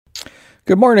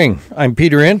Good morning. I'm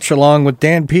Peter Inch, along with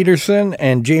Dan Peterson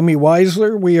and Jamie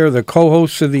Weisler. We are the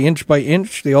co-hosts of the Inch by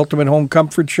Inch, the Ultimate Home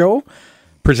Comfort Show,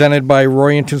 presented by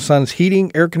Roy & Sons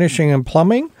Heating, Air Conditioning, and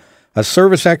Plumbing, a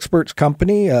service experts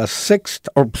company, an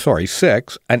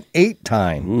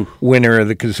 8-time winner of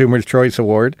the Consumer's Choice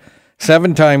Award,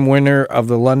 7-time winner of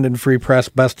the London Free Press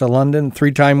Best of London,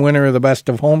 3-time winner of the Best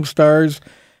of Home Stars,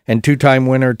 and 2-time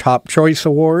winner Top Choice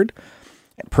Award.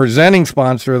 Presenting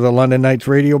sponsor of the London Knights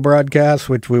radio broadcast,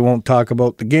 which we won't talk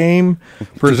about the game.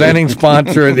 Presenting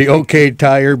sponsor of the OK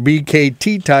Tire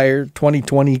BKT Tire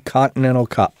 2020 Continental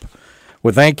Cup.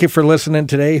 Well, thank you for listening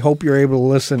today. Hope you're able to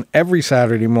listen every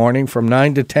Saturday morning from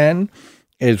 9 to 10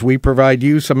 as we provide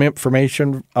you some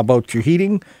information about your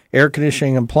heating, air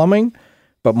conditioning, and plumbing.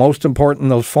 But most important,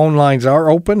 those phone lines are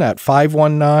open at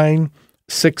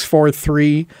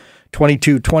 519-643-2222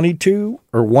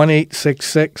 or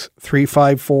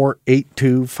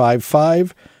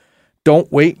 1-866-354-8255. Don't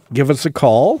wait. Give us a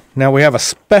call. Now we have a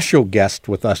special guest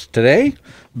with us today.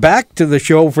 Back to the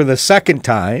show for the second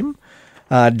time.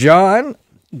 John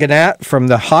Gannett from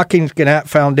the Hawkins Gannett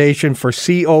Foundation for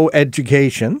CO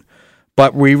Education.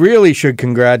 But we really should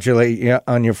congratulate you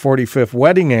on your 45th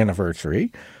wedding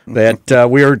anniversary. That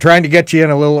we were trying to get you in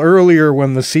a little earlier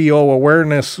when the CO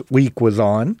Awareness Week was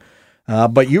on.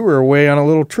 But you were away on a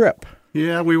little trip.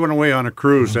 Yeah, we went away on a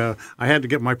cruise. I had to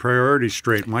get my priorities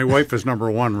straight. My wife is number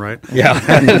one, right? Yeah.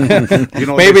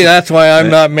 Maybe that's why I'm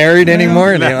not married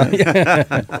anymore.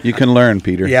 You can learn,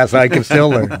 Peter. Yes, I can still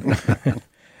learn.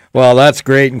 Well, that's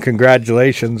great, and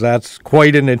congratulations. That's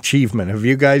quite an achievement. Have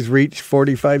you guys reached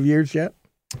 45 years yet?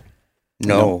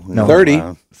 No.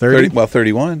 30. 30? Well,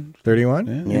 31.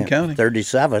 31? Yeah, counting.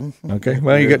 37. Okay.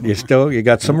 Well, you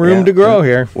got some room to grow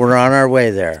here. We're on our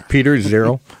way there. Peter's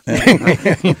 0.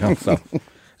 Something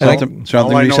to be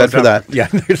said for that. Yeah.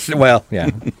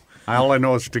 Yeah. All I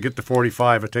know is to get to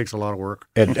 45, it takes a lot of work.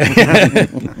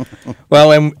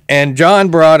 Well, and John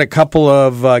brought a couple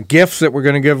of gifts that we're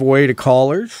going to give away to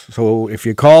callers. So if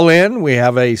you call in, we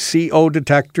have a CO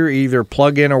detector, either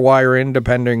plug in or wire in,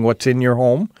 depending what's in your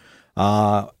home,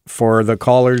 for the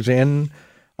callers in.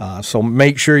 So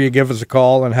make sure you give us a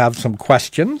call and have some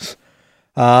questions.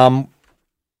 Dan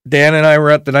and I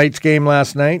were at the Knights game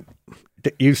last night.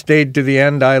 You stayed to the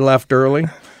end. I left early.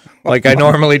 Like I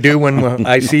normally do when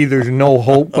I see there's no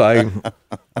hope, I'm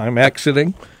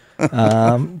exiting.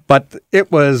 But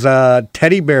it was a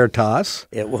teddy bear toss.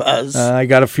 It was. I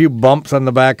got a few bumps on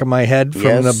the back of my head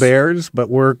from the Bears, but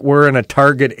we're in a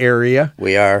target area.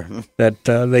 We are. That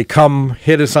they come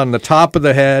hit us on the top of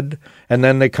the head, and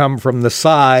then they come from the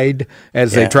side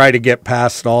as they try to get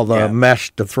past all the mesh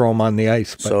to throw them on the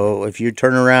ice. But so if you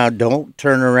turn around, don't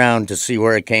turn around to see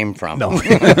where it came from. No.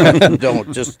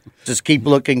 Don't. Just keep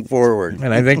looking forward.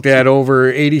 And I think they had over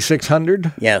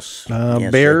 8,600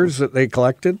 bears that they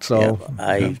collected. So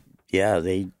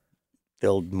they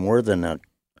filled more than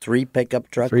 3 pickup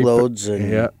truck loads,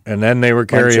 and then they were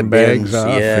carrying bags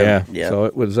off. Yeah. So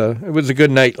it was a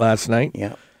good night last night.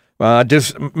 Yeah.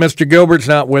 Just Mr. Gilbert's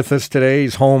not with us today.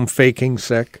 He's home faking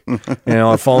sick.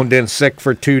 I phoned in sick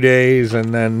for 2 days,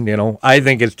 and then I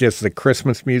think it's just the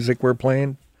Christmas music we're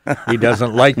playing. He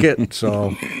doesn't like it,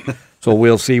 so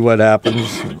we'll see what happens.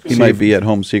 He might be at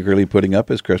home secretly putting up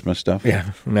his Christmas stuff.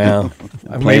 Yeah, no.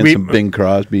 Playing some Bing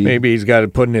Crosby. Maybe he's got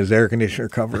it putting his air conditioner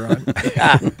cover on.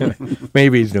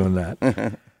 Maybe he's doing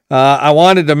that. I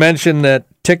wanted to mention that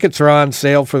tickets are on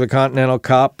sale for the Continental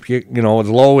Cup. As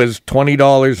low as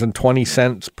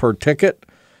 $20.20 per ticket.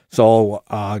 So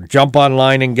jump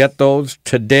online and get those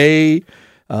today.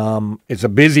 It's a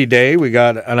busy day. We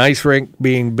got an ice rink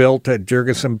being built at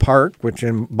Jurgensen Park, which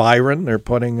in Byron, they're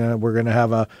putting. We're going to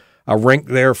have a rink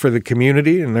there for the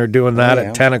community, and they're doing that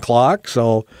at 10 o'clock.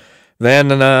 So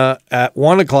then at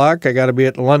 1 o'clock, I got to be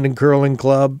at the London Curling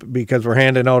Club because we're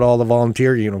handing out all the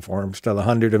volunteer uniforms to the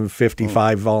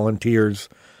 155 volunteers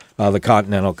of the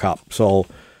Continental Cup. So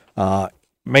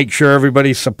make sure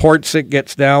everybody supports it,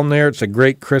 gets down there. It's a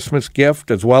great Christmas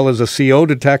gift, as well as a CO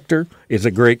detector is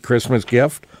a great Christmas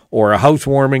gift, or a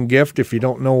housewarming gift if you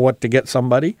don't know what to get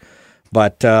somebody.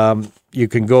 But you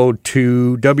can go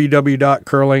to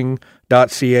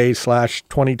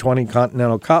www.curling.ca/2020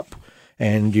 Continental Cup,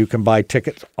 and you can buy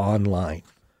tickets online.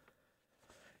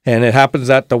 And it happens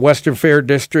at the Western Fair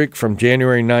District from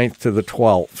January 9th to the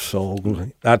 12th. So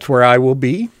that's where I will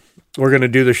be. We're going to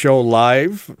do the show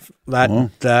live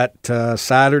that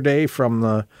Saturday from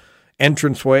the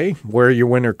entranceway. Wear your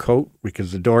winter coat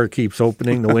because the door keeps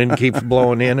opening, the wind keeps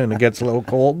blowing in, and it gets a little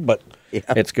cold. But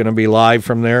it's going to be live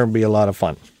from there and be a lot of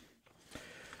fun.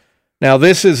 Now,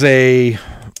 this is a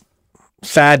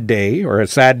sad day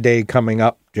coming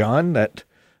up, John, that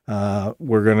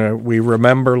we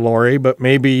remember Lori, but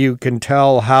maybe you can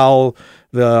tell how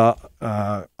the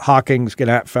Hawkins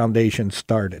Gannett Foundation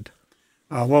started.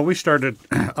 Well, we started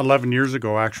 11 years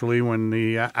ago, actually, when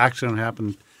the accident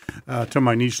happened to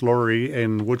my niece Lori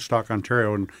in Woodstock,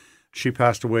 Ontario, and she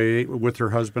passed away with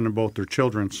her husband and both their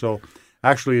children. So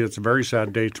actually, it's a very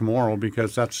sad day tomorrow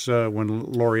because that's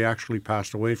when Lori actually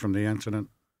passed away from the incident.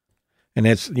 And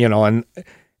it's,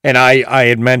 and I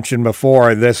had mentioned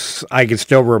before this, I can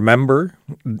still remember,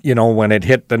 when it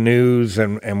hit the news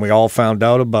and we all found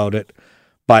out about it.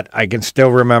 But I can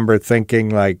still remember thinking,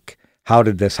 like, how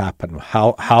did this happen?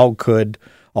 How could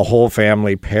a whole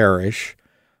family perish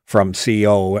from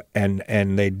CO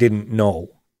and they didn't know?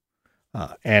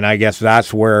 And I guess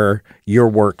that's where your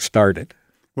work started.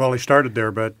 Well, he started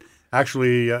there, but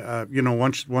actually,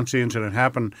 once the incident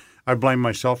happened, I blame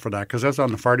myself for that because I was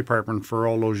on the fire department for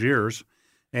all those years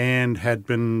and had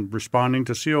been responding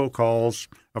to CO calls,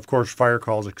 of course, fire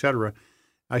calls, etc.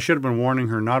 I should have been warning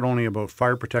her not only about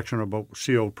fire protection, about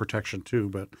CO protection too.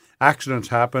 But accidents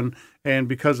happen, and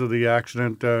because of the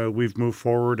accident, we've moved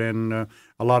forward, and a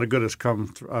lot of good has come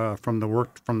from the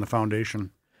work from the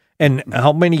foundation. And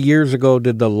how many years ago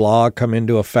did the law come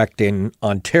into effect in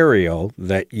Ontario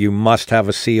that you must have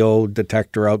a CO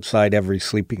detector outside every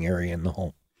sleeping area in the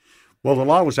home? Well, the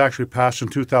law was actually passed in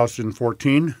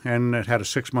 2014, and it had a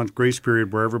 6-month grace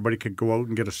period where everybody could go out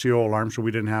and get a CO alarm, so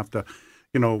we didn't have to,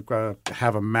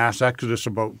 have a mass exodus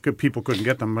about people couldn't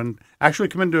get them, and actually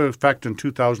come into effect in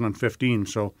 2015.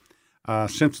 So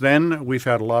since then, we've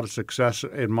had a lot of success,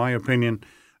 in my opinion,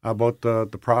 about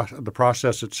the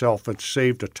process itself. It's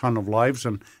saved a ton of lives,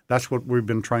 and that's what we've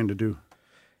been trying to do.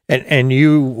 And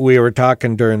we were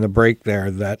talking during the break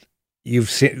there that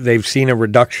they've seen a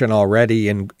reduction already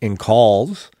in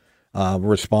calls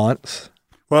response.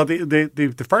 Well,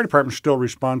 the fire departments still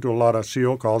respond to a lot of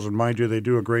CO calls, and mind you, they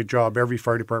do a great job. Every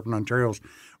fire department in Ontario is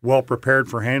well prepared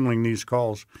for handling these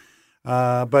calls.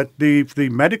 But the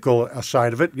medical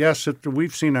side of it, yes,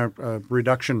 we've seen a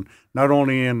reduction not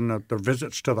only in the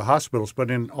visits to the hospitals, but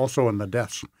also in the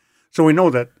deaths. So we know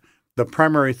that the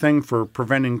primary thing for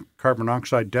preventing carbon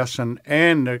monoxide deaths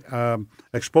and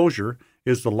exposure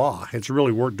is the law. It's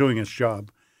really doing its job.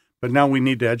 But now we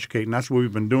need to educate, and that's what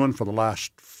we've been doing for the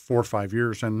last 4 or 5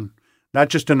 years, and not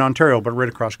just in Ontario, but right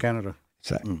across Canada.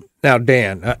 Now,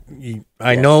 Dan,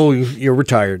 I know you're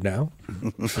retired now,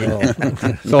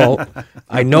 so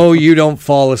I know you don't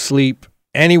fall asleep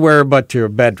anywhere but your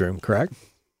bedroom, correct?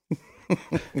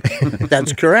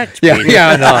 That's correct. No.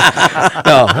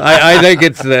 I think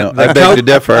it's the I beg to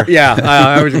differ. Yeah,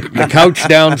 the couch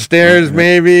downstairs,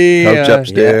 maybe. Couch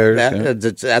upstairs.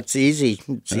 That's easy.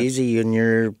 It's easy when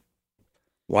you're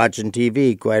watching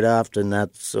TV quite often.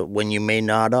 That's when you may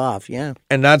nod off, yeah.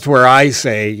 And that's where I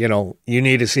say, you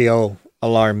need a CO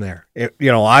alarm there.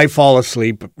 I fall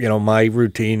asleep. My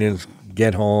routine is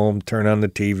get home, turn on the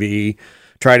TV,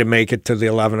 try to make it to the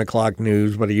 11 o'clock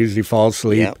news, but I usually fall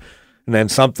asleep. Yep. And then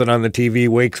something on the TV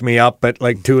wakes me up at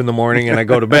like 2 a.m. and I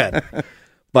go to bed.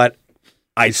 But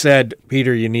I said,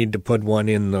 Peter, you need to put one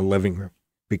in the living room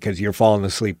because you're falling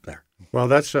asleep there. Well,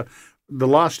 that's the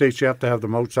law states you have to have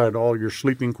them outside all your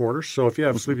sleeping quarters. So if you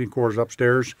have sleeping quarters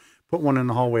upstairs, put one in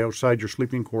the hallway outside your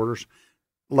sleeping quarters.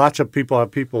 Lots of people have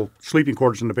sleeping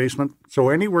quarters in the basement. So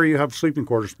anywhere you have sleeping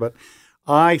quarters, but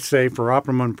I say for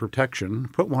optimum protection,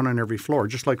 put one on every floor,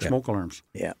 just like smoke alarms.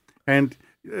 Yeah. And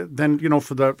then,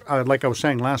 for the, like I was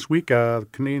saying last week,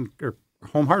 Canadian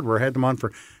Home Hardware had them on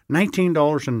for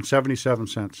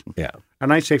 $19.77. Yeah.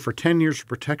 And I say for 10 years of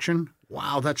protection,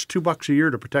 wow, that's $2 a year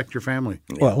to protect your family.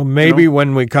 Well, maybe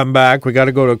when we come back, we got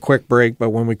to go to a quick break, but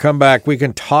when we come back, we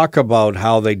can talk about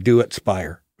how they do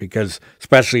expire because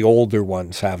especially older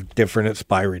ones have different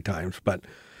expiry times. But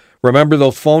remember,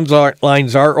 those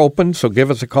lines are open, so give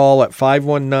us a call at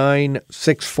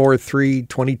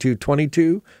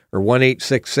 519-643-2222 or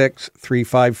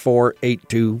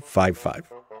 1-866-354-8255.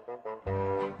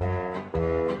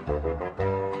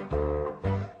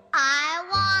 I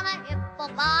want a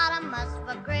hippopotamus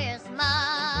for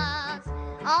Christmas.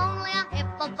 Only a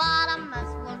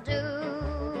hippopotamus will do.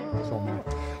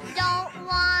 Don't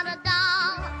want a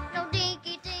doll, no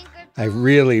dinky tinker. I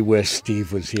really wish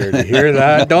Steve was here to hear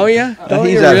that, don't you?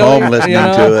 He's at home listening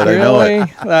to it. I know it.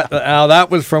 Now,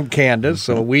 that was from Candace,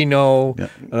 so we know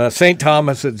St.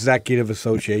 Thomas Executive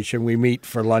Association. We meet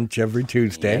for lunch every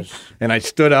Tuesday, and I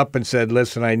stood up and said,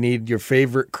 listen, I need your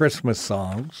favorite Christmas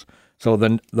songs. So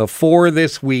the 4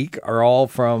 this week are all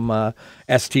from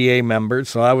STA members.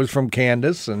 So I was from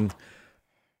Candace, and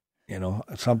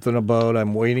something about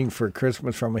I'm waiting for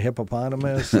Christmas from a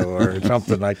hippopotamus or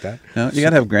something like that. No, you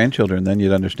got to have grandchildren, then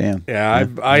you'd understand. Yeah,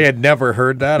 I had never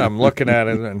heard that. I'm looking at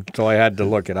it, and so I had to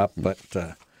look it up. But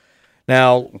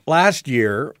now, last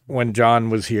year when John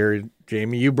was here,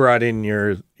 Jamie, you brought in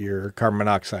your carbon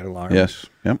monoxide alarm. Yes.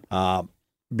 Yep.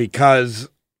 Because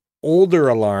older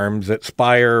alarms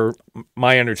expire,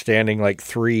 my understanding, like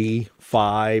 3,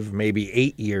 5, maybe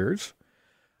 8 years.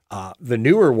 The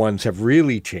newer ones have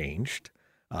really changed,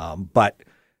 but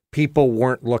people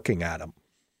weren't looking at them.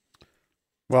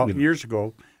 Well, years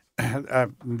ago,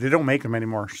 they don't make them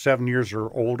anymore, 7 years or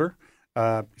older.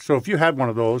 So if you had one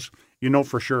of those, you know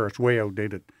for sure it's way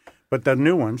outdated. But the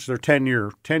new ones, they're 10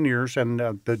 years, and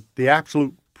the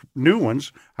absolute new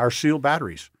ones are seal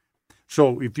batteries.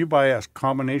 So if you buy a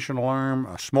combination alarm,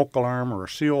 a smoke alarm, or a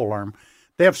seal alarm,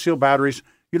 they have seal batteries.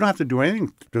 You don't have to do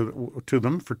anything to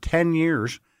them for 10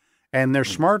 years. And they're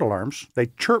smart alarms. They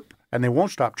chirp, and they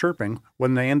won't stop chirping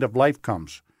when the end of life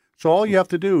comes. So all you have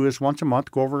to do is once a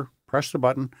month go over, press the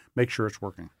button, make sure it's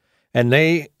working. And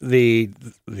the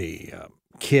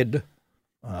kid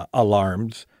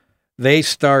alarms, they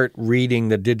start reading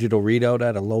the digital readout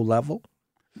at a low level?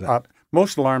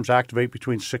 Most alarms activate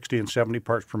between 60 and 70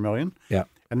 parts per million. Yeah.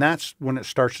 And that's when it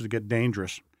starts to get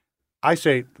dangerous. I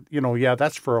say,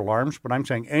 that's for alarms, but I'm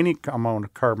saying any amount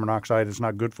of carbon monoxide is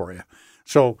not good for you.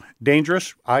 So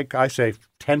dangerous, I say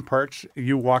 10 parts,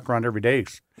 you walk around every day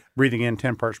breathing in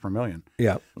 10 parts per million.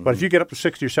 Yeah. But if you get up to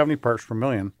 60 or 70 parts per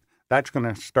million, that's going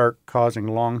to start causing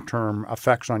long-term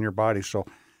effects on your body. So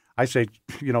I say,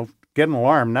 get an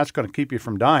alarm, that's going to keep you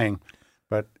from dying,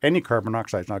 but any carbon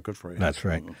monoxide is not good for you. That's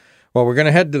right. Well, we're going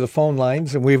to head to the phone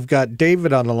lines, and we've got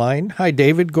David on the line. Hi,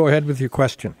 David. Go ahead with your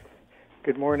question.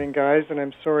 Good morning, guys, and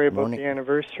I'm sorry about the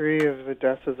anniversary of the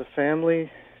death of the family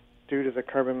due to the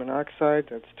carbon monoxide.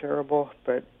 That's terrible,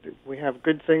 but we have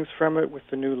good things from it with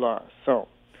the new law. So,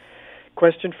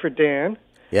 question for Dan.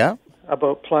 Yeah?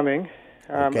 About plumbing.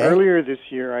 Okay. Earlier this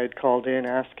year, I had called in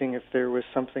asking if there was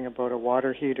something about a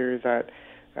water heater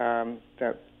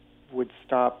that would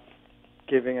stop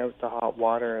giving out the hot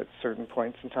water at certain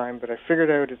points in time, but I figured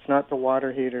out it's not the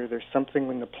water heater. There's something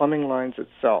in the plumbing lines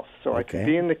itself. So I can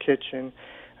be in the kitchen,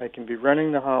 I can be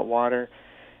running the hot water,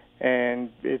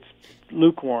 and it's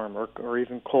lukewarm or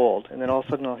even cold. And then all of a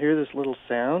sudden I'll hear this little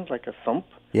sound, like a thump.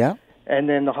 Yeah. And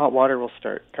then the hot water will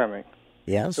start coming.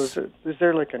 Yes. So is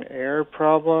there like an air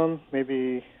problem,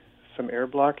 maybe some air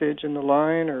blockage in the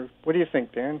line, or what do you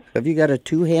think, Dan? Have you got a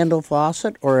two-handle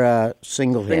faucet or a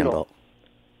single handle?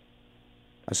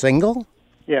 A single?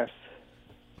 Yes.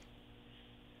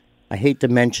 I hate to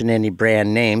mention any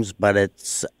brand names, but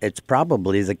it's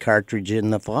probably the cartridge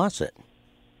in the faucet.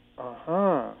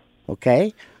 Uh-huh.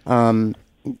 Okay. Do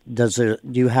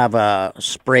you have a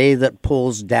spray that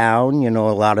pulls down?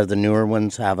 A lot of the newer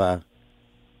ones have a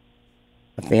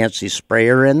fancy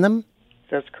sprayer in them.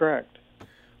 That's correct.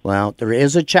 Well, there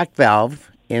is a check valve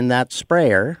in that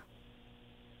sprayer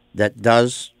that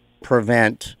does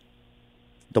prevent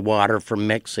the water from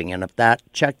mixing. And if that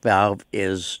check valve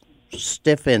is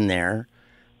stiff in there,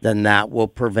 then that will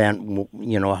prevent,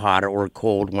 hot or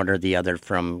cold, one or the other,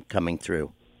 from coming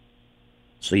through.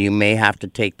 So you may have to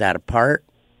take that apart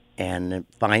and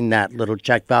find that little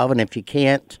check valve. And if you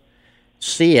can't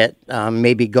see it,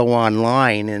 maybe go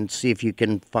online and see if you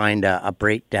can find a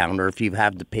breakdown, or if you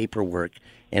have the paperwork,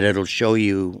 and it'll show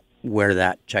you where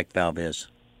that check valve is.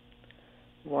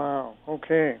 Wow.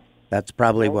 Okay. That's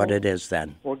probably what it is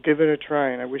then. We'll give it a try,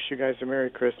 and I wish you guys a Merry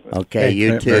Christmas. Okay,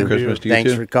 you too. Merry Christmas to you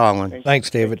Thanks too. for calling. Thanks,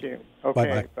 David. Thank you.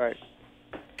 Okay, Bye-bye.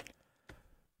 bye.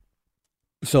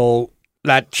 So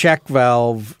that check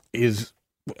valve is,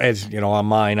 as you know, on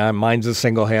mine's a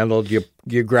single-handled.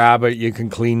 You grab it, you can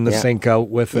clean the sink out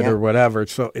with it or whatever.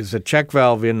 So is the check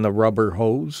valve in the rubber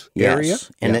hose area?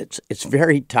 Yes, and it's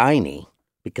very tiny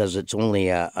because it's only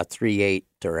a 3/8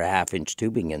 or a half-inch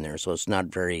tubing in there, so it's not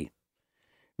very,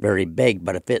 very big.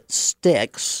 But if it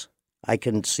sticks, I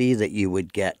can see that you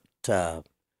would get,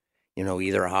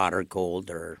 either hot or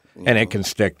cold, or it can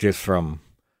stick just from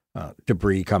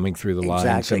debris coming through the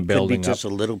lines and building Could be just a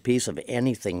little piece of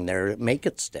anything there make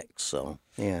it stick. So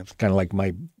yeah, it's kind of like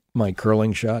my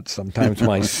curling shot. Sometimes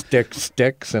my stick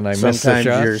sticks and I miss the sometimes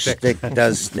shot. your stick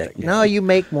does stick. No, you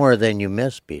make more than you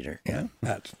miss, Peter. Yeah,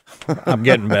 I'm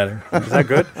getting better. Is that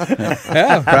good?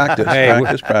 Yeah,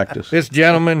 Practice. This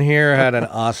gentleman here had an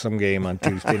awesome game on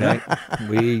Tuesday night.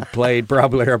 We played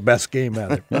probably our best game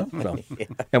ever,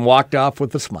 and walked off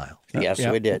with a smile. Yes,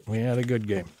 we did. We had a good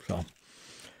game. So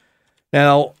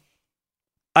now,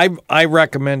 I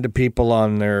recommend to people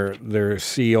on their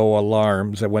CO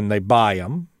alarms that when they buy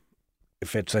them,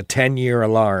 if it's a 10-year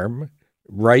alarm,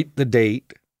 write the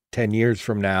date 10 years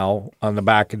from now on the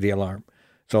back of the alarm,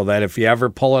 so that if you ever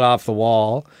pull it off the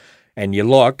wall and you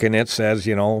look and it says,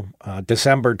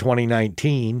 December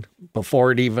 2019,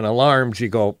 before it even alarms, you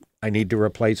go, I need to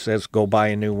replace this, go buy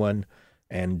a new one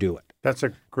and do it. That's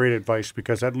a great advice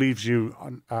because that leaves you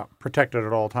protected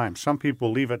at all times. Some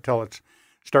people leave it till it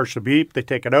starts to beep. They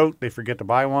take it out. They forget to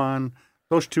buy one.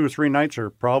 Those 2 or 3 nights are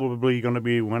probably going to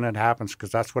be when it happens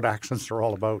because that's what accidents are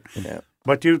all about. Yeah.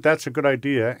 But that's a good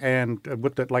idea. And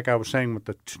with the, like I was saying, with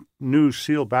the new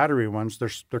seal battery ones,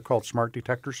 they're called smart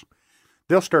detectors.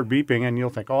 They'll start beeping, and you'll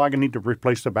think, I need to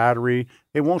replace the battery.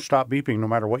 It won't stop beeping no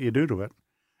matter what you do to it.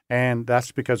 And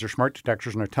that's because they're smart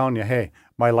detectors, and they're telling you, hey,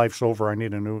 my life's over. You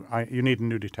need a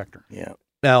new detector. Yeah.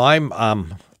 Now, I'm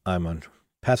a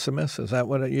pessimist. Is that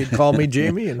what you'd call me,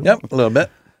 Jamie? Yep, a little bit.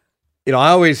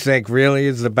 I always think, really,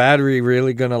 is the battery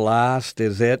really going to last?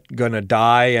 Is it going to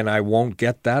die and I won't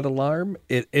get that alarm?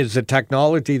 Is the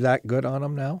technology that good on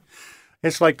them now?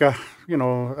 It's like,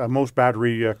 most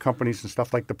battery companies and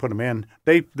stuff like to put them in.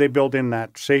 They build in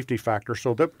that safety factor.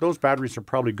 So those batteries are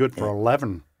probably good for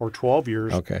 11 or 12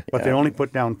 years. Okay. But they only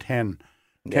put down 10.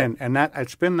 And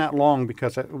it's been that long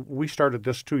because we started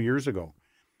this 2 years ago.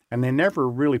 And they never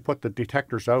really put the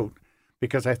detectors out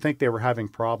because I think they were having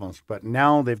problems. But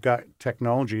now they've got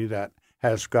technology that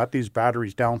has got these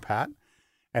batteries down pat.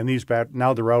 And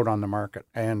now they're out on the market.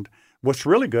 And what's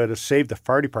really good is save the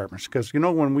fire departments because,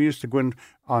 when we used to go in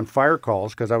on fire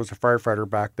calls, because I was a firefighter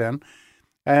back then,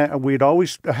 we'd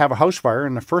always have a house fire,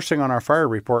 and the first thing on our fire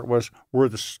report was, were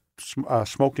the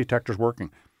smoke detectors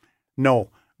working? No.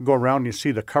 Go around and you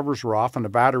see the covers were off and the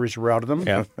batteries were out of them.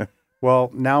 Yeah. Well,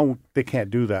 now they can't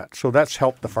do that. So that's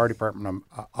helped the fire department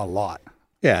a lot.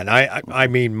 Yeah, and I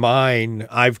mean, mine,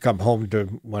 I've come home to,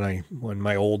 when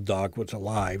my old dog was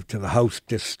alive, to the house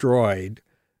destroyed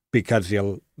because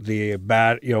the it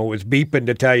was beeping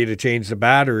to tell you to change the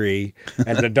battery,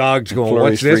 and the dog's going,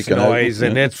 what's this noise?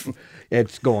 And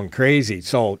it's going crazy.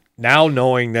 So now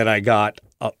knowing that I got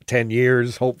 10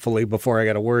 years, hopefully, before I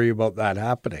got to worry about that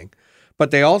happening.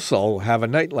 But they also have a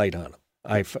nightlight on them.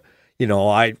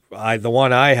 The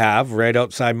one I have right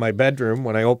outside my bedroom,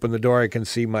 when I open the door, I can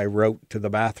see my route to the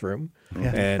bathroom.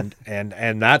 Yeah.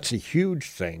 And that's a huge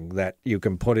thing that you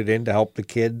can put it in to help the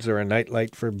kids, or a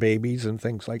nightlight for babies and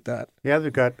things like that. Yeah,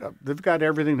 they've got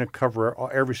everything to cover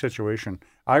every situation.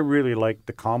 I really like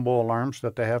the combo alarms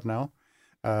that they have now.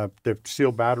 The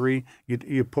seal battery,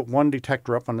 you put one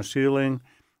detector up on the ceiling,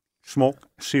 smoke,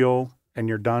 seal, and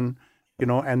you're done.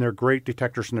 And they're great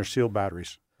detectors and they're seal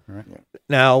batteries. Right.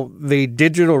 Now, the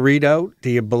digital readout,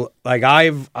 I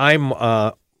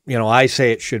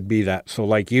say it should be that. So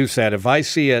like you said, if I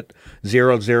see it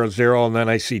 000 and then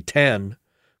I see 10,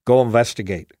 go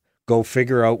investigate. Go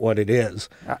figure out what it is.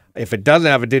 If it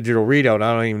doesn't have a digital readout,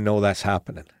 I don't even know that's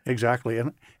happening. Exactly.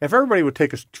 And if everybody would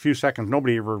take a few seconds,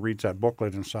 nobody ever reads that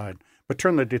booklet inside, but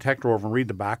turn the detector over and read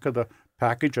the back of the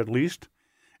package at least.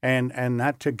 And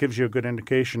that gives you a good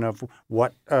indication of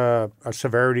what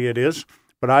severity it is.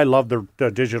 But I love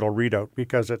the digital readout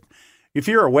because if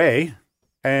you're away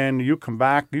and you come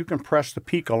back, you can press the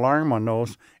peak alarm on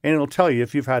those, and it'll tell you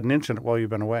if you've had an incident while you've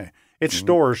been away. It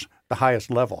stores the highest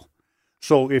level.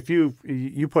 So if you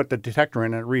put the detector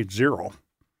in and it reads 0,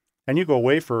 and you go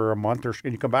away for a month,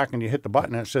 and you come back and you hit the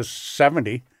button and it says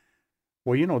 70,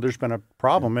 well, there's been a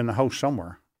problem in the house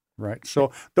somewhere, right?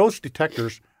 So those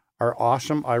detectors are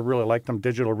awesome. I really like them,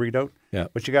 digital readout. Yeah.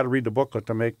 But you got to read the booklet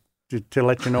to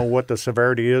let you know what the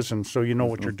severity is, and so you know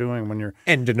what you're doing when you're...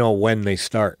 And to know when they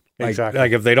start. Exactly.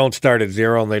 Like if they don't start at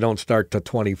 0 and they don't start to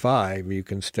 25, you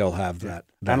can still have that.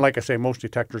 And like I say, most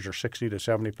detectors are 60 to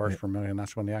 70 parts per million.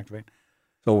 That's when they activate.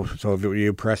 So have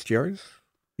you pressed yours?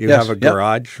 You have a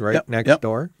garage next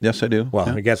door? Yes, I do. Well,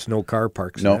 I guess no car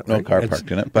parks in it. No car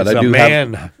parked in it. But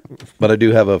I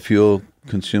do have a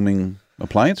fuel-consuming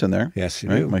appliance in there. Yes, you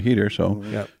do. My heater. So,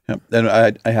 and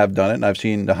I have done it, and I've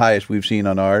seen the highest we've seen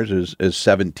on ours is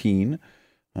 17,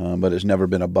 but it's never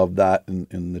been above that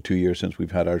in the 2 years since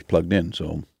we've had ours plugged in.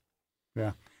 So,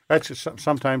 yeah, that's just,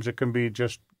 sometimes it can be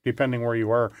just depending where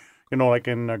you are. Like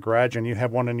in a garage, and you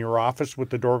have one in your office with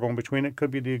the door going between it. Could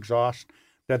be the exhaust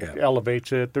that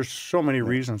elevates it. There's so many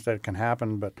reasons that it can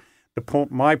happen, but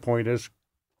my point is,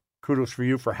 kudos for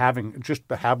you for just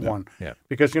to have one. Yeah.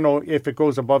 Because, if it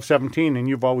goes above 17 and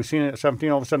you've always seen it at 17,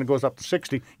 all of a sudden it goes up to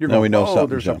 60, you're going,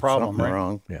 there's a problem, right?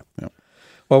 Wrong. Yeah.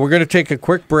 Well, we're going to take a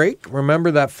quick break.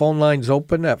 Remember that phone line's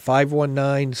open at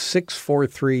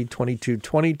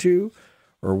 519-643-2222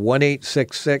 or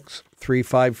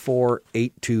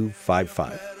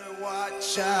 1-866-354-8255.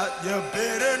 Watch out, you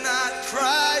better not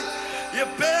cry, you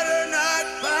better not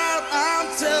pout,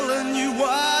 I'm telling you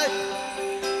why.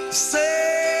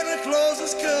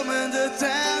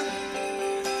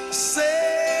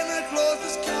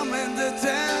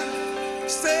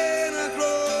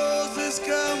 is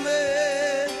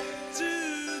coming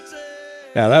to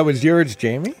take. Yeah, that was yours,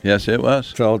 Jamie. Yes, it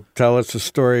was. So tell us the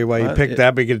story why you picked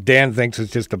that, because Dan thinks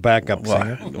it's just a backup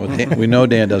singer. Well, we know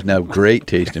Dan doesn't have great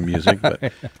taste in music,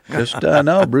 but just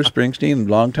no, Bruce Springsteen,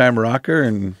 longtime rocker,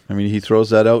 and I mean he throws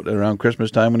that out around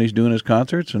Christmas time when he's doing his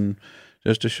concerts, and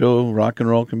just to show rock and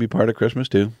roll can be part of Christmas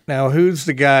too. Now, who's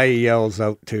the guy he yells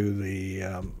out to?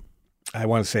 The I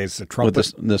want to say it's the trumpet.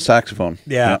 With the saxophone.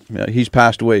 Yeah. He's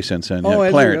passed away since then. Oh,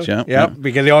 is Clarence, he? yeah.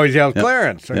 Because he always yells,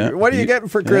 Clarence, Yeah. what are you getting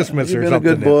for Christmas you've or been a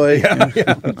something? good boy.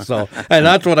 Yeah. So, and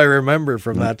that's what I remember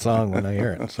from that song when I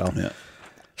hear it. So, Yeah.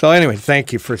 so anyway,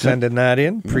 thank you for sending that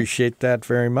in. Appreciate that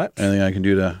very much. Anything I can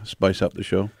do to spice up the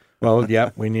show? Well, yeah,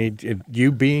 we need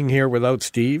you being here without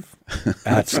Steve.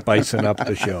 That's spicing up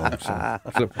the show.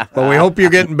 But we hope you're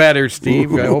getting better,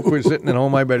 Steve. I hope we're sitting at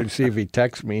home. I better see if he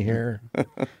texts me here.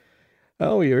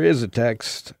 Oh, here is a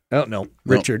text. Oh, no.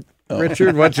 Richard.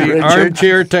 Richard, what's he?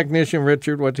 Armchair technician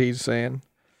Richard, what's he saying?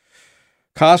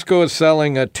 Costco is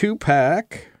selling a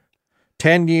 2-pack,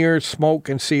 10-year smoke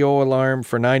and CO alarm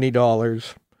for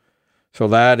 $90. So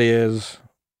that is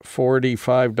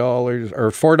 $45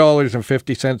 or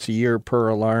 $4.50 a year per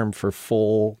alarm for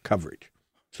full coverage.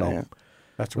 So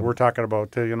That's what we're talking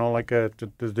about. They're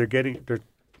getting their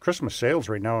Christmas sales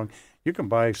right now, and you can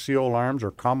buy CO alarms or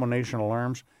combination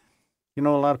alarms. A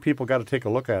lot of people got to take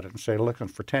a look at it and say, looking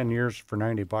for 10 years for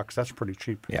 $90, that's pretty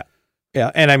cheap. Yeah.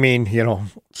 Yeah. And I mean,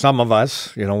 some of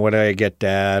us, what do I get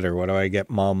dad or what do I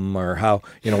get mom or how,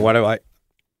 what do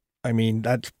I mean,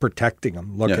 that's protecting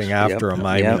them, looking after them.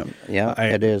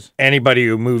 It is. Anybody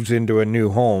who moves into a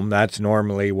new home, that's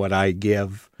normally what I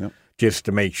give just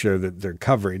to make sure that they're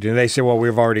covered. And they say, well,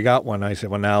 we've already got one. I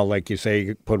said, well, now, like you say,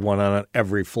 you put one on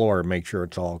every floor, make sure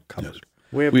it's all covered. Yes.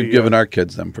 We've given our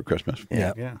kids them for Christmas.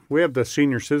 Yeah. We have the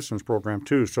senior citizens program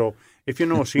too. So if you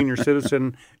know a senior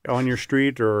citizen on your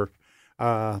street or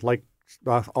like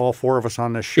all four of us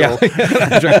on this show, take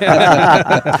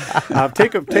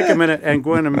a minute and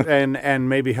go in and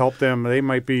maybe help them. They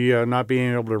might be not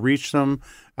being able to reach them.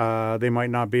 They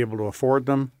might not be able to afford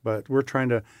them. But we're trying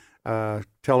to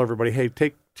tell everybody, hey,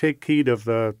 take heed of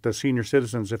the senior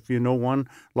citizens. If you know one,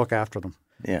 look after them.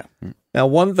 Yeah. Now,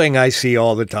 one thing I see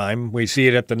all the time, we see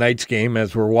it at the Knights game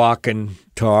as we're walking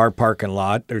to our parking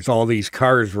lot. There's all these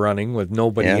cars running with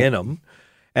nobody in them.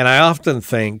 And I often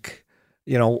think,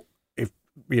 if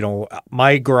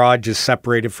my garage is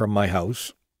separated from my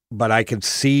house, but I can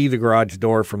see the garage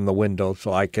door from the window,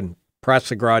 so I can press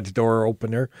the garage door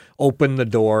opener, open the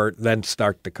door, then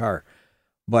start the car.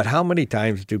 But how many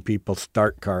times do people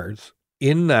start cars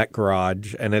in that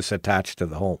garage and it's attached to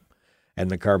the home? And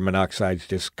the carbon monoxide's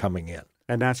just coming in.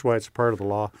 And that's why it's part of the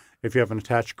law if you have an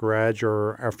attached garage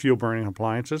or fuel-burning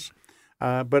appliances.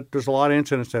 But there's a lot of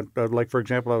incidents that, like, for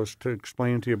example, I was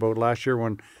explaining to you about last year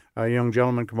when a young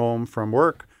gentleman came home from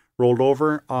work, rolled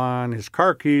over on his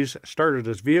car keys, started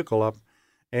his vehicle up,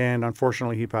 and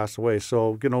unfortunately he passed away.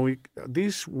 So,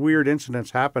 these weird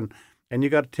incidents happen, and you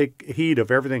got to take heed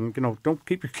of everything. Don't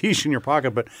keep your keys in your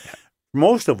pocket. But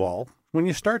most of all, when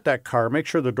you start that car, make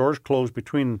sure the door's closed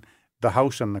between the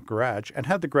house and the garage, and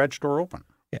have the garage door open.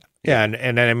 Yeah,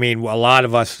 and I mean, a lot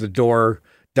of us, the door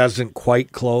doesn't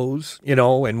quite close,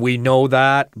 and we know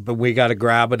that, but we got to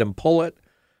grab it and pull it.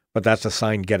 But that's a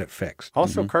sign, get it fixed.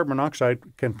 Also, carbon monoxide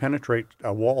can penetrate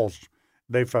walls.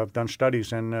 They've done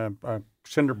studies in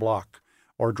cinder block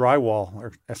or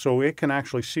drywall, so it can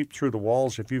actually seep through the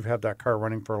walls if you've had that car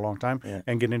running for a long time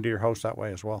and get into your house that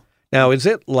way as well. Now, is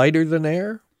it lighter than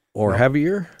air or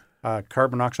heavier?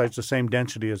 Carbon monoxide's the same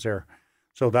density as air.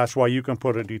 So that's why you can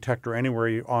put a detector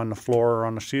anywhere on the floor or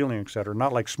on the ceiling, et cetera.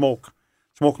 Not like smoke.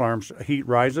 Smoke alarms, heat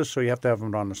rises, so you have to have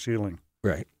them on the ceiling.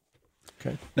 Right.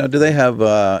 Okay. Now, do they have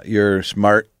your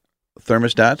smart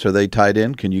thermostats? Are they tied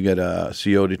in? Can you get a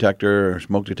CO detector or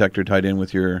smoke detector tied in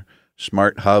with your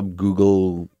smart hub,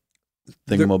 Google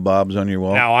thingamabobs on your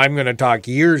wall? Now, I'm going to talk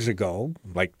years ago,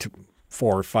 like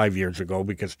 4 or 5 years ago,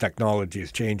 because technology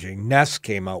is changing. Nest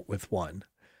came out with one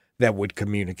that would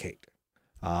communicate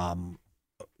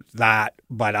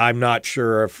but I'm not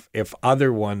sure if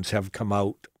other ones have come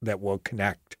out that will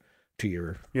connect to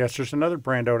your. Yes, there's another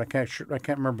brand out. I can't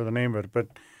remember the name of it, but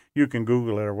you can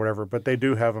Google it or whatever. But they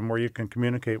do have them where you can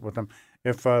communicate with them.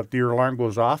 If your alarm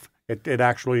goes off, it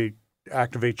actually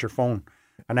activates your phone,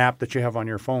 an app that you have on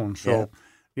your phone. So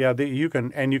you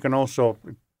can also,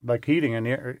 like heating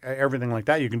and everything like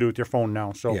that, you can do with your phone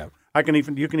now. So you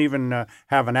can even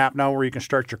have an app now where you can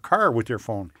start your car with your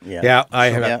phone. I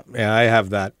have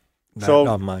that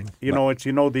on mine.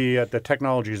 The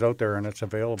technology is out there and it's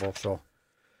available. So,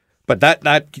 but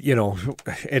that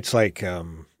it's like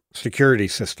security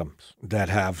systems that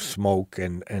have smoke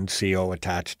and CO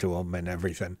attached to them and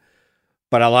everything.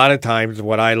 But a lot of times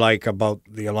what I like about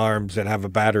the alarms that have a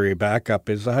battery backup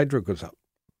is the hydro goes up.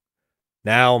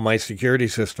 Now my security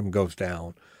system goes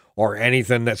down, or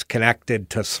anything that's connected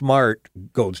to smart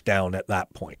goes down at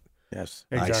that point. Yes.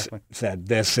 Exactly. I said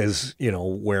this is,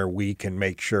 where we can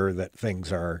make sure that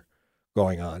things are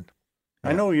going on.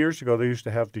 I know years ago they used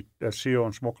to have the CO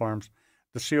and smoke alarms.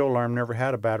 The CO alarm never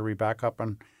had a battery backup,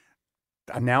 and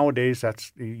nowadays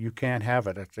you can't have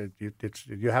it.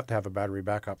 You have to have a battery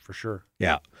backup for sure.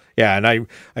 Yeah, and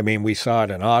I mean we saw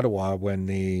it in Ottawa when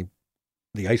the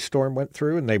ice storm went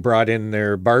through, and they brought in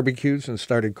their barbecues and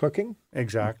started cooking.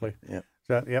 Exactly. Yep.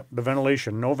 The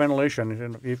ventilation, no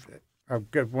ventilation.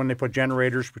 When they put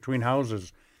generators between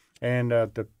houses, and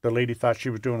the lady thought she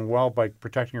was doing well by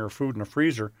protecting her food in a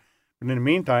freezer. But in the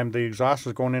meantime, the exhaust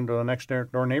is going into the next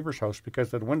door neighbor's house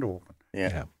because of the window open.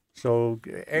 Yeah. So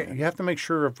you have to make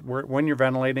sure of when you're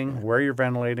ventilating, where you're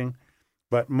ventilating,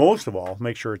 but most of all,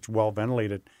 make sure it's well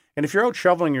ventilated. And if you're out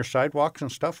shoveling your sidewalks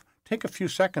and stuff, take a few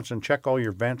seconds and check all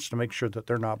your vents to make sure that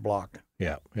they're not blocked.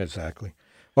 Yeah, exactly.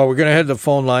 Well, we're going to head to the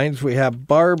phone lines. We have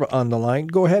Barb on the line.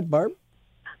 Go ahead, Barb.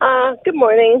 Good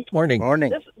morning. Morning.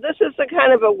 Morning. This is a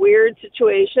kind of a weird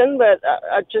situation, but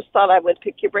I just thought I would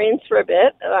pick your brains for a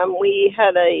bit. We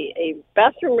had a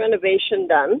bathroom renovation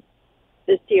done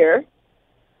this year,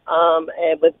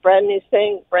 and with brand new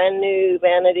sink, brand new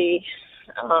vanity.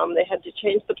 They had to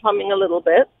change the plumbing a little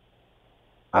bit.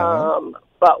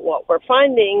 But what we're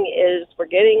finding is we're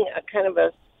getting a kind of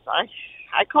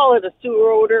I call it a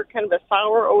sewer odor, kind of a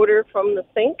sour odor from the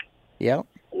sink. Yeah.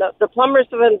 The plumbers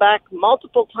have been back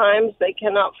multiple times. They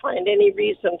cannot find any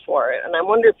reason for it. And I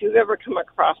wonder if you've ever come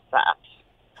across that.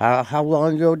 How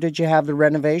long ago did you have the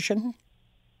renovation?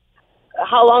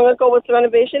 How long ago was the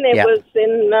renovation? It Yeah. was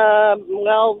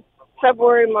in,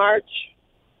 February, March.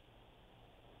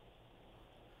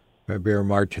 February,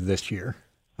 March of this year.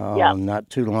 Oh, Yeah. not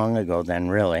too long ago then,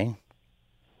 really.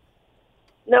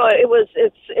 No,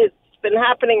 it's been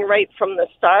happening right from the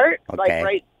start, Okay.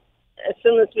 right as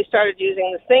soon as we started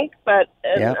using the sink. But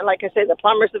like I say, the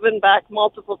plumbers have been back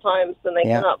multiple times, and they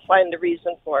Yeah. cannot find a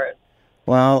reason for it.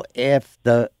 Well, if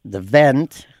the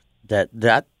vent,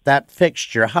 that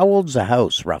fixture, how old's the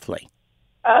house roughly?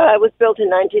 It was built in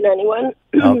 1991.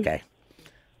 Okay.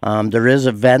 There is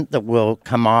a vent that will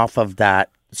come off of that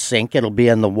sink. It'll be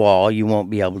in the wall. You won't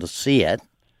be able to see it.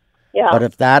 Yeah. But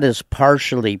if that is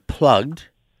partially plugged,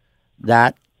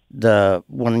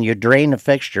 when you drain a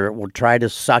fixture, it will try to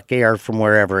suck air from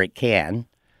wherever it can.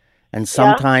 And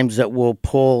sometimes it will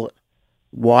pull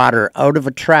water out of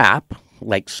a trap,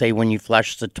 like say when you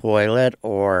flush the toilet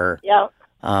or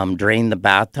drain the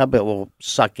bathtub, it will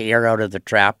suck air out of the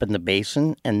trap in the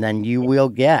basin, and then you will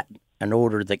get an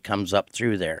odor that comes up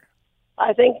through there.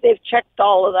 I think they've checked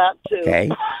all of that, too. Okay.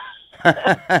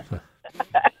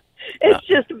 It's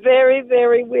just very,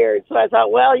 very weird. So I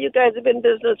thought, well, you guys have been in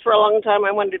business for a long time.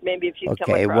 I wondered maybe if you'd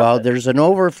come Okay, across well, it. there's an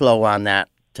overflow on that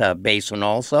basin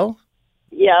also.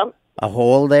 Yeah. A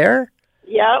hole there.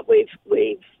 Yeah, we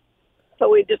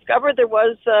discovered there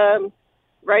was,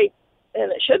 right,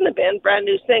 and it shouldn't have been, brand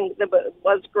new thing. There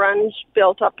was grunge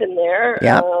built up in there.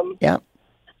 Yeah, yeah.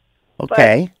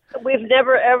 Okay. But we've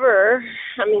never, ever,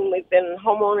 we've been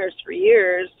homeowners for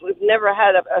years. We've never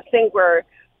had a thing where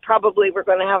probably we're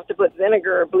going to have to put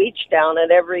vinegar or bleach down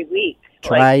it every week.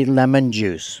 Try lemon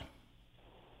juice.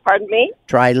 Pardon me?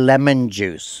 Try lemon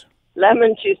juice.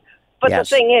 Lemon juice. But Yes.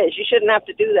 the thing is, you shouldn't have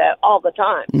to do that all the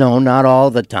time. No, not all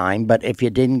the time, but if you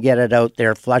didn't get it out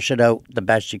there, flush it out the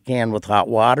best you can with hot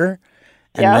water,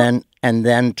 and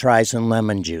then try some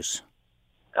lemon juice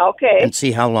Okay. and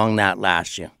see how long that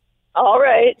lasts you. All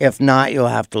right. If not, you'll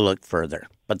have to look further.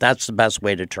 But that's the best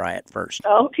way to try it first.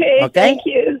 Okay. Okay? Thank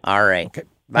you. All right. Okay.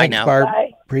 Bye Thanks, now. Barb.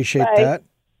 Bye. Appreciate Bye. that.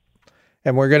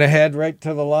 And we're going to head right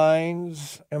to the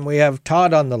lines, and we have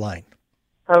Todd on the line.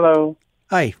 Hello.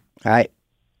 Hi. Hi.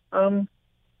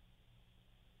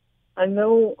 I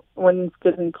know when it's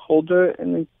getting colder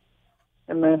and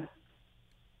my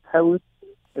house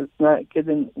is not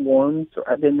getting warm, so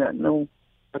I did not know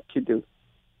what to do.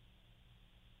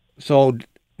 So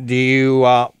do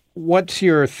you, what's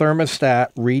your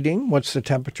thermostat reading? What's the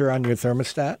temperature on your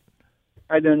thermostat?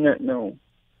 I do not know.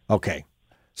 Okay.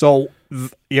 So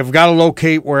you've got to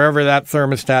locate wherever that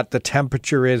thermostat, the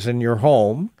temperature is in your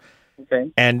home.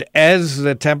 Okay. And as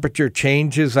the temperature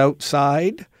changes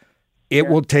outside, it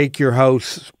will take your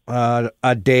house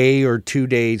a day or 2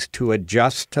 days to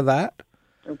adjust to that.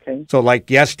 Okay. So like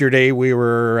yesterday we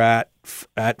were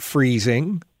at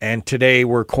freezing, and today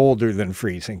we're colder than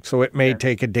freezing. So it may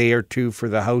take a day or two for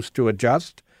the house to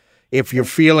adjust. if you're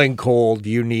feeling cold,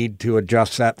 you need to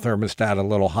adjust that thermostat a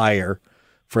little higher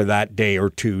for that day or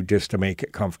two just to make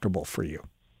it comfortable for you.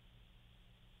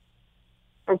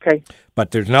 Okay.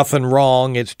 But there's nothing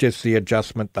wrong. It's just the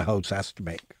adjustment the house has to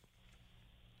make.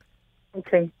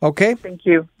 Okay. Okay? Thank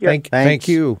you. Yep. Thank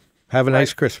you. Have a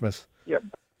nice Christmas. Yep.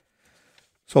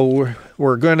 So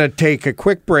we're going to take a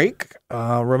quick break.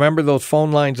 Remember, those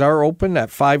phone lines are open at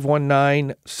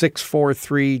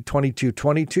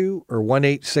 519-643-2222 or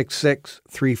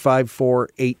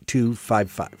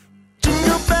 1-866-354-8255.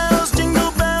 Jingle bells,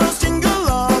 jingle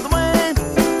all the way.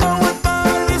 Oh, what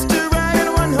fun it is to ride in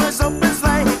a one-horse open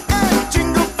sleigh. Hey,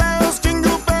 jingle bells,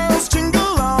 jingle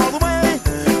all the way.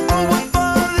 Oh, what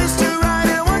fun it is to ride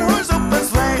in a one-horse open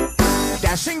sleigh.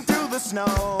 Dashing through the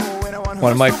snow in a one-horse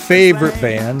One of my open favorite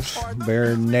sleigh. bands,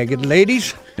 Bare Naked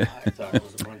Ladies. I thought it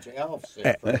was a bunch of elves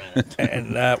there for a minute.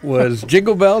 And that was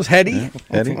Jingle Bells, Hetty.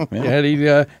 Eddie?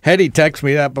 Yeah. Hetty texted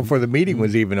me that before the meeting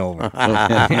was even over.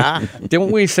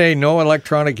 Didn't we say no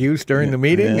electronic use during the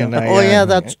meeting? Yeah. And I, Oh, yeah,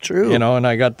 that's true. You know, and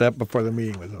I got that before the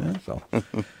meeting was over. So,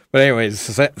 but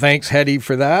anyways, thanks Hetty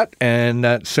for that, and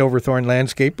Silverthorne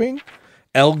Landscaping,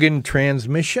 Elgin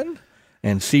Transmission,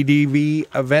 and CDV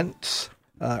Events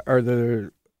are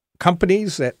the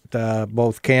companies that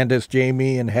both Candace,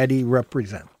 Jamie, and Hetty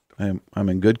represent. I'm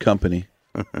in good company.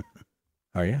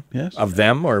 Are you? Yes. Of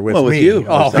them or with Well, with me? you.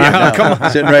 Oh, yeah, come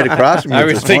on. Sitting right across from you I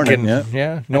was this morning, thinking,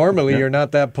 yeah. normally you're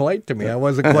not that polite to me. I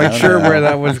wasn't quite sure where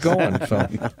that was going.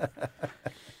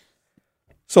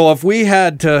 So if we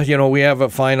had to, we have a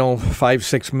final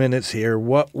 5-6 minutes here,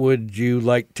 what would you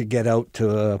like to get out to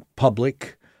the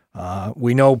public?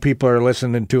 We know people are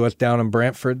listening to us down in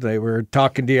Brantford. They were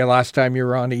talking to you last time you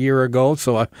were on a year ago,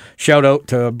 so a shout out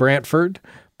to Brantford.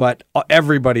 But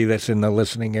everybody that's in the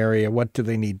listening area, what do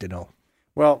they need to know?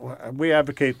 Well, we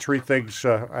advocate three things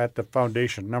at the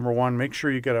foundation. Number one, make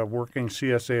sure you get a working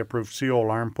CSA-approved CO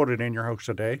alarm. Put it in your house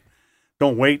today.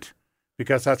 Don't wait,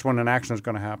 because that's when an accident is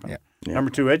going to happen. Yeah.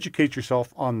 Number two, educate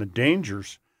yourself on the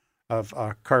dangers of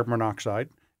carbon monoxide,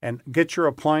 and get your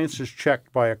appliances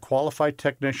checked by a qualified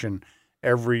technician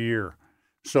every year.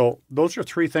 So those are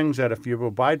three things that if you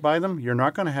abide by them, you're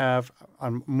not going to have,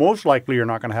 most likely you're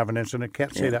not going to have an incident.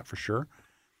 Can't say that for sure.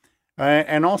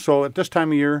 And also at this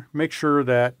time of year, make sure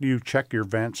that you check your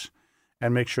vents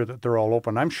and make sure that they're all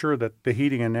open. I'm sure that the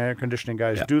heating and air conditioning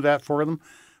guys do that for them.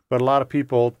 But a lot of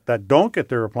people that don't get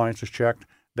their appliances checked,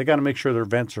 they got to make sure their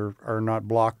vents are not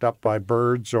blocked up by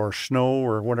birds or snow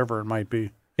or whatever it might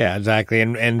be. Yeah, exactly.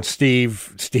 And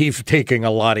Steve's taking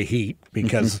a lot of heat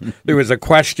because there was a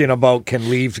question about can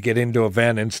leaves get into a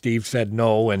vent, and Steve said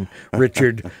no, and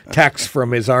Richard texts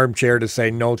from his armchair to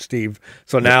say no, Steve.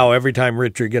 So now every time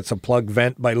Richard gets a plug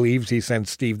vent by leaves, he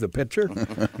sends Steve the picture.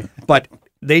 But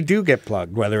they do get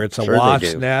plugged, whether it's a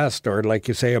wasp nest or, like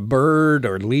you say, a bird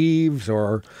or leaves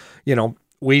or,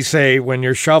 we say when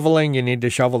you're shoveling, you need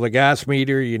to shovel the gas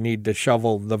meter, you need to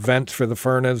shovel the vents for the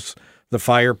furnace, the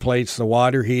fireplace, the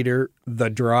water heater, the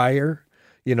dryer,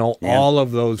 all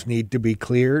of those need to be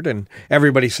cleared. And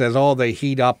everybody says, they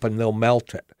heat up and they'll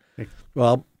melt it.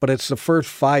 Well, but it's the first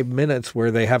 5 minutes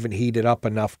where they haven't heated up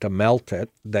enough to melt it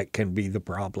that can be the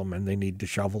problem, and they need to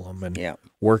shovel them and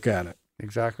work at it.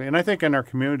 Exactly. And I think in our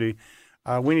community,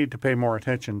 we need to pay more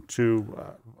attention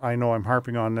to, I know I'm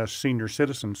harping on this, senior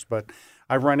citizens, but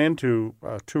I've run into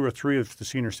 2 or 3 of the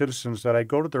senior citizens that I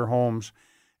go to their homes,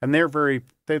 and they're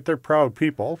they're proud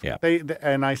people. Yeah.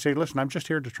 And I say, listen, I'm just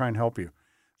here to try and help you.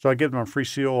 So I give them a free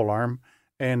CO alarm,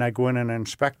 and I go in and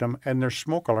inspect them, and their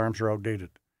smoke alarms are outdated.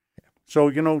 Yeah.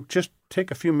 So, just take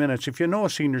a few minutes. If you know a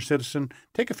senior citizen,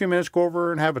 take a few minutes, go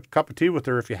over and have a cup of tea with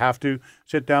her if you have to.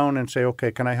 Sit down and say,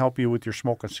 okay, can I help you with your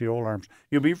smoke and CO alarms?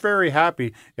 You'll be very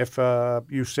happy if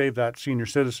you save that senior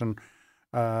citizen's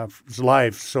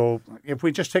life. So if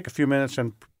we just take a few minutes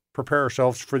and prepare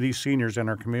ourselves for these seniors in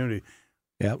our community.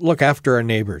 Yeah, look after our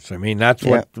neighbors. I mean, that's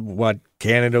what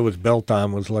Canada was built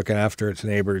on, was looking after its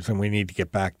neighbors, and we need to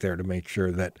get back there to make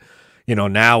sure that,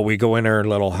 now we go in our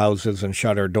little houses and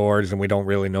shut our doors, and we don't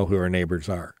really know who our neighbors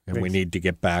are, and we need to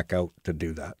get back out to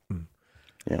do that.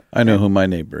 Yeah, I know who my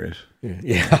neighbor is.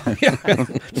 Yeah.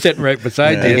 Sitting right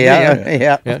beside you.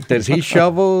 Yeah. Does he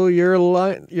shovel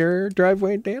your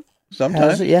driveway, Dan?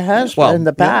 Sometimes. It has in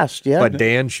the past, yeah. But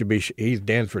Dan should be,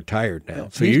 Dan's retired now.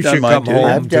 So He's you done should mine come too. home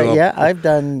I've done, I've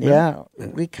done,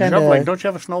 We kind of. Don't you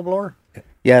have a snowblower?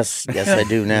 Yes, I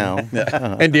do now.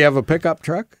 And do you have a pickup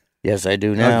truck? Yes, I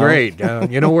do now. Oh, great.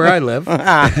 You know where I live.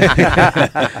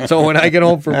 So when I get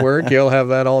home from work, you'll have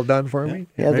that all done for me?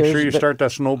 Yeah, Make sure you start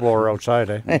that snowblower outside,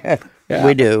 eh? Yeah.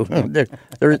 We do.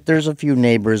 There's a few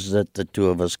neighbors that the two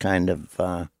of us kind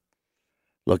of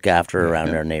look after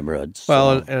around our neighborhoods.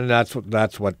 Well, So, and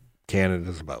that's what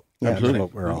Canada's about. That's Absolutely.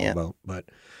 what we're all Yeah. about.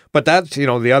 But that's,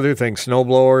 the other thing,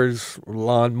 snowblowers,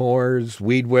 lawnmowers,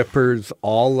 weed whippers,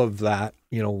 all of that,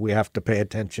 we have to pay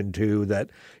attention to, that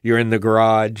you're in the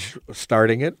garage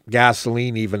starting it.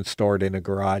 Gasoline even stored in a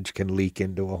garage can leak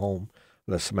into a home,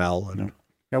 the smell. And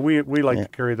Yeah, we like to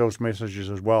carry those messages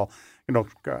as well.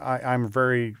 I'm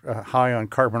very high on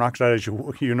carbon monoxide, as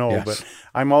you know, Yes. but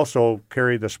I'm also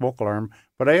carry the smoke alarm.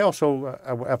 But I also,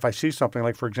 if I see something,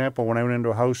 like for example, when I went into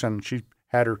a house and she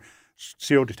had her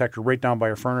CO detector right down by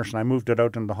her furnace, and I moved it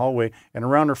out in the hallway, and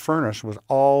around her furnace was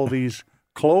all these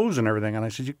clothes and everything, and I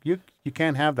said, you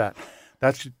can't have that.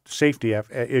 That's a safety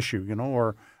issue,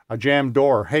 or a jammed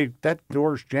door. Hey, that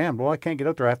door's jammed. Well, I can't get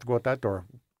out there. I have to go out that door.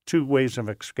 2 ways of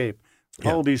escape.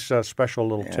 All these special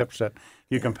little tips that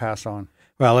you can pass on.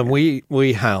 Well, and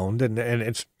we hound, and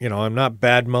it's, I'm not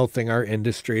bad-mouthing our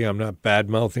industry. I'm not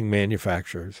bad-mouthing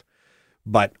manufacturers.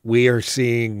 But we are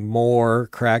seeing more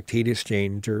cracked heat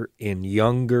exchanger in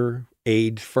younger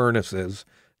age furnaces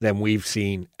than we've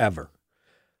seen ever.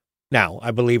 Now,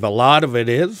 I believe a lot of it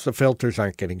is the filters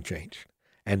aren't getting changed.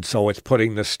 And so it's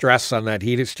putting the stress on that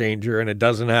heat exchanger, and it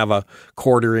doesn't have a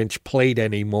 1/4-inch plate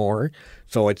anymore.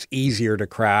 So it's easier to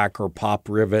crack or pop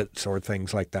rivets or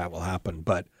things like that will happen.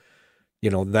 But,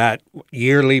 that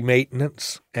yearly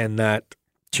maintenance and that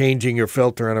changing your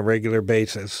filter on a regular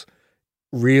basis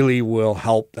really will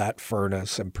help that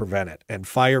furnace and prevent it. And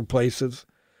fireplaces,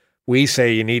 we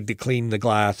say you need to clean the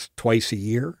glass twice a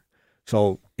year.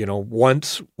 So,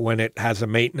 once when it has a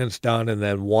maintenance done, and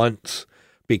then once,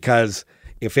 because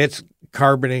if it's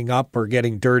carboning up or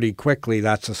getting dirty quickly,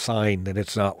 that's a sign that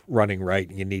it's not running right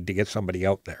and you need to get somebody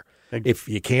out there. If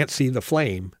you can't see the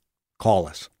flame, call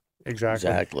us.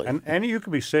 Exactly. And you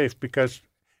can be safe, because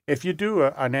if you do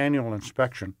an annual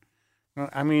inspection,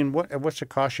 I mean, what's it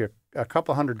cost you? A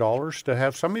couple $100 to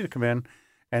have somebody to come in,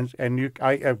 and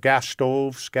I have gas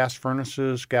stoves, gas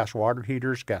furnaces, gas water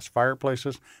heaters, gas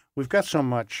fireplaces. We've got so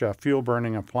much fuel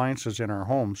burning appliances in our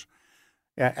homes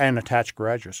and attached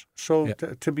garages. So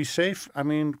to be safe, I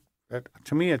mean,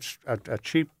 to me, it's a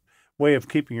cheap way of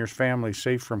keeping your family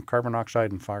safe from carbon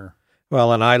monoxide and fire.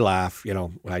 Well, and I laugh,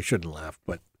 I shouldn't laugh,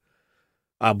 but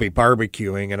I'll be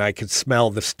barbecuing and I can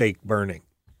smell the steak burning.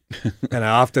 And I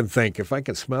often think, if I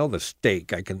can smell the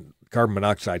steak, carbon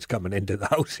monoxide's coming into the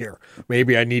house here.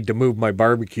 Maybe I need to move my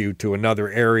barbecue to another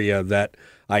area that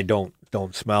I don't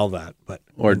smell that.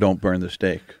 Or don't burn the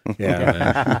steak.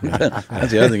 Yeah.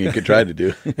 That's the other thing you could try to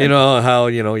do. You know how,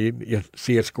 you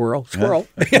see a squirrel, kind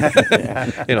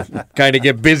of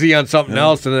get busy on something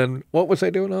else, and then, what was I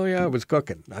doing? Oh, yeah, I was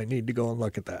cooking. I need to go and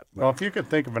look at that. Well, if you could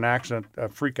think of an accident, a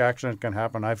freak accident can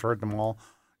happen. I've heard them all.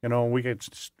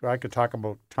 I could talk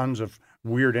about tons of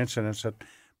weird incidents that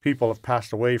people have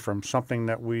passed away from something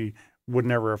that we would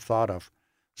never have thought of.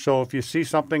 So if you see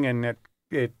something and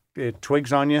it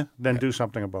twigs on you, then do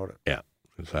something about it. Yeah,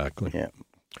 exactly. Yeah.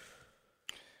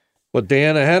 Well,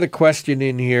 Dan, I had a question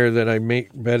in here that I make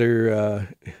better,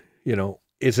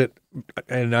 is it,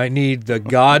 and I need the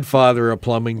godfather of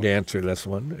plumbing to answer this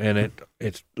one, and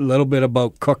it's a little bit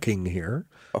about cooking here.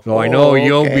 So I know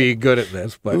you'll be good at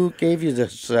this, but who gave you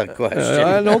this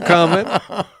question? no comment.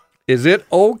 Is it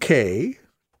okay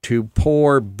to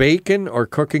pour bacon or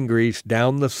cooking grease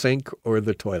down the sink or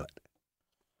the toilet?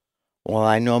 Well,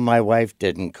 I know my wife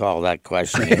didn't call that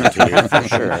question into you for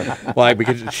sure. Why?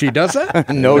 Because she does that?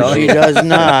 No, she does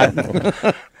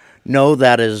not. No,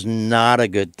 that is not a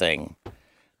good thing,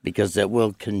 because it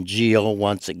will congeal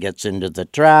once it gets into the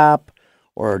trap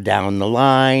or down the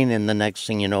line, and the next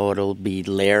thing you know, it'll be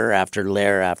layer after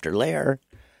layer after layer.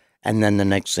 And then the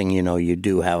next thing you know, you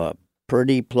do have a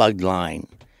pretty plugged line,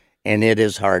 and it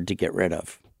is hard to get rid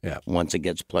of once it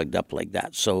gets plugged up like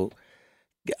that. So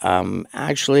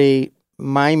actually,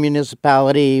 my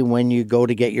municipality, when you go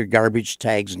to get your garbage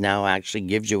tags now, actually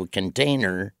gives you a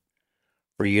container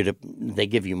for you to, they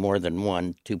give you more than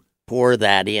one, to pour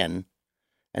that in.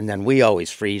 And then we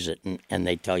always freeze it, and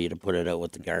they tell you to put it out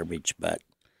with the garbage,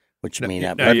 which means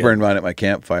I burned mine at my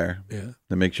campfire. Yeah.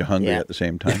 That makes you hungry at the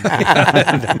same time.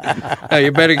 Now,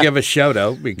 you better give a shout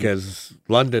out, because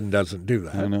London doesn't do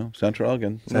that. I know. Central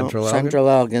Elgin. Central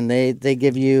Elgin, they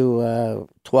give you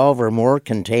 12 or more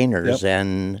containers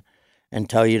and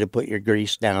tell you to put your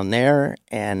grease down there.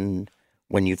 And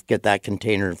when you get that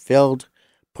container filled,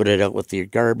 put it out with your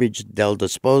garbage. They'll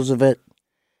dispose of it.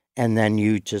 And then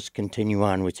you just continue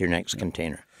on with your next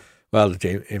container. Well,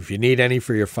 Dave, if you need any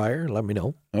for your fire, let me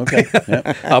know. Okay.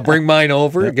 I'll bring mine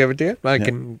over and give it to you. I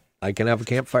can I can have a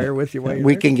campfire with you while you're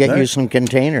We there. can get you some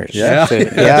containers. Yeah. So,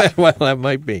 yeah. Well, that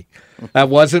might be. That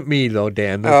wasn't me though,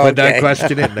 Dan. Put that Okay.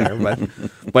 question in there.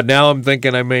 But now I'm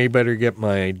thinking I may better get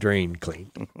my drain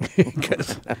cleaned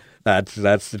because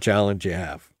that's the challenge you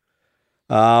have.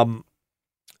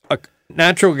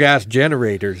 Natural gas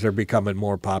generators are becoming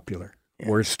more popular.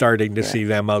 We're starting to see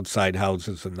them outside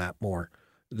houses and that more.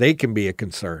 They can be a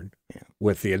concern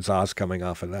with the exhaust coming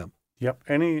off of them. Yep.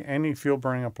 Any fuel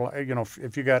burning apply,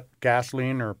 if you got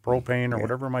gasoline or propane or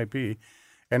whatever it might be,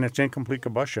 and it's incomplete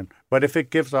combustion. But if it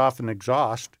gives off an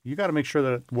exhaust, you got to make sure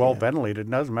that it's well ventilated.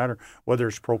 It doesn't matter whether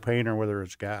it's propane or whether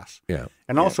it's gas. Yeah.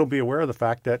 And also be aware of the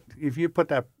fact that if you put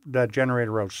that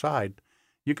generator outside,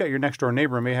 you got your next door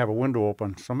neighbor may have a window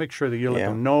open. So make sure that you let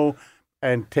them know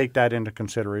and take that into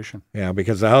consideration. Yeah,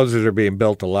 because the houses are being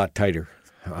built a lot tighter.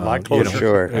 A lot closer.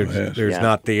 Sure. There's Yeah.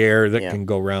 not the air that Yeah. can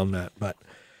go around that. But,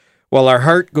 well, our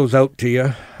heart goes out to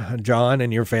you, John,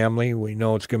 and your family. We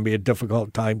know it's going to be a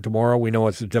difficult time tomorrow. We know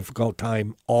it's a difficult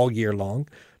time all year long,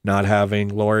 not having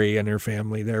Lori and her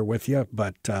family there with you.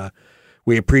 But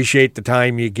we appreciate the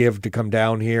time you give to come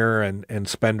down here and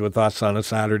spend with us on a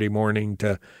Saturday morning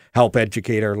to help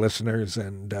educate our listeners.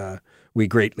 And we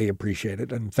greatly appreciate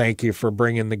it. And thank you for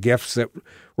bringing the gifts that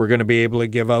we're going to be able to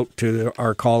give out to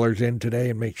our callers in today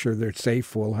and make sure they're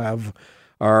safe. We'll have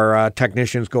our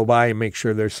technicians go by and make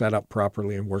sure they're set up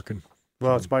properly and working.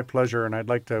 Well, it's my pleasure, and I'd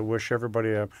like to wish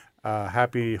everybody a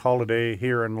happy holiday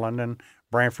here in London,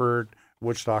 Brantford,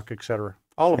 Woodstock, etc.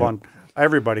 All of on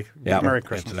everybody. Merry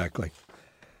Christmas. Exactly.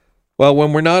 Well,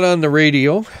 when we're not on the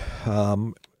radio,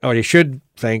 I should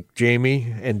thank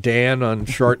Jamie and Dan on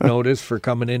short notice for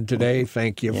coming in today.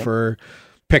 Thank you for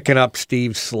picking up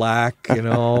Steve's slack.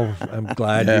 I'm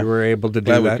glad you were able to do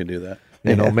Glad that. we could do that.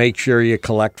 Make sure you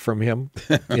collect from him.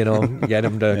 Get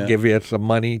him to give you some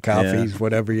money, coffees,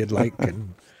 whatever you'd like.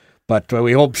 But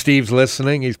we hope Steve's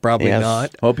listening. He's probably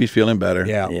not. Hope he's feeling better.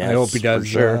 Yeah, Yes, I hope he for does.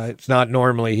 sure. It's not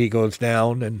normally he goes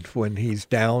down, and when he's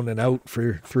down and out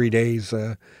for 3 days,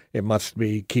 it must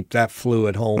be keep that flu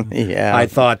at home. Yeah. I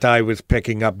thought I was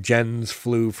picking up Jen's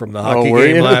flu from the hockey were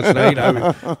game you? last night.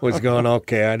 I was going,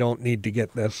 okay, I don't need to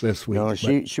get this week. No,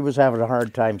 But she was having a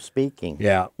hard time speaking.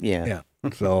 yeah.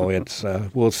 So it's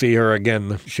we'll see her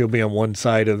again. She'll be on one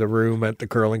side of the room at the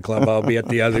curling club. I'll be at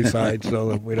the other side, so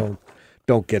that we don't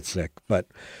get sick. But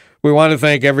we want to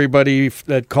thank everybody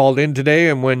that called in today.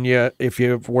 And if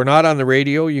we're not on the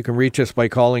radio, you can reach us by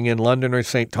calling in London or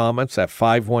St. Thomas at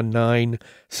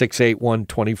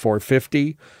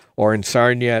 519-681-2450, or in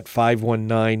Sarnia at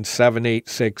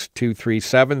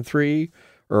 519-786-2373,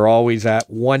 or always at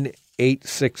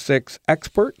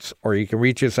 1-866-EXPERTS, or you can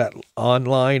reach us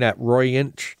online at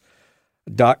royinch.com.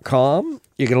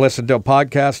 You can listen to a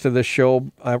podcast of this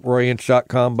show at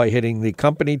royinch.com by hitting the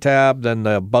company tab, then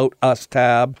the About Us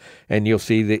tab, and you'll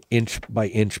see the inch by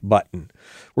inch button.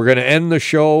 We're going to end the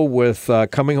show with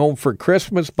Coming Home for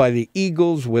Christmas by the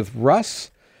Eagles with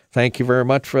Russ. Thank you very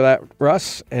much for that,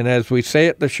 Russ. And as we say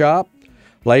at the shop,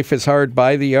 life is hard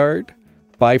by the yard.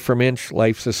 Buy from Inch,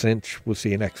 life's a cinch. We'll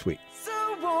see you next week.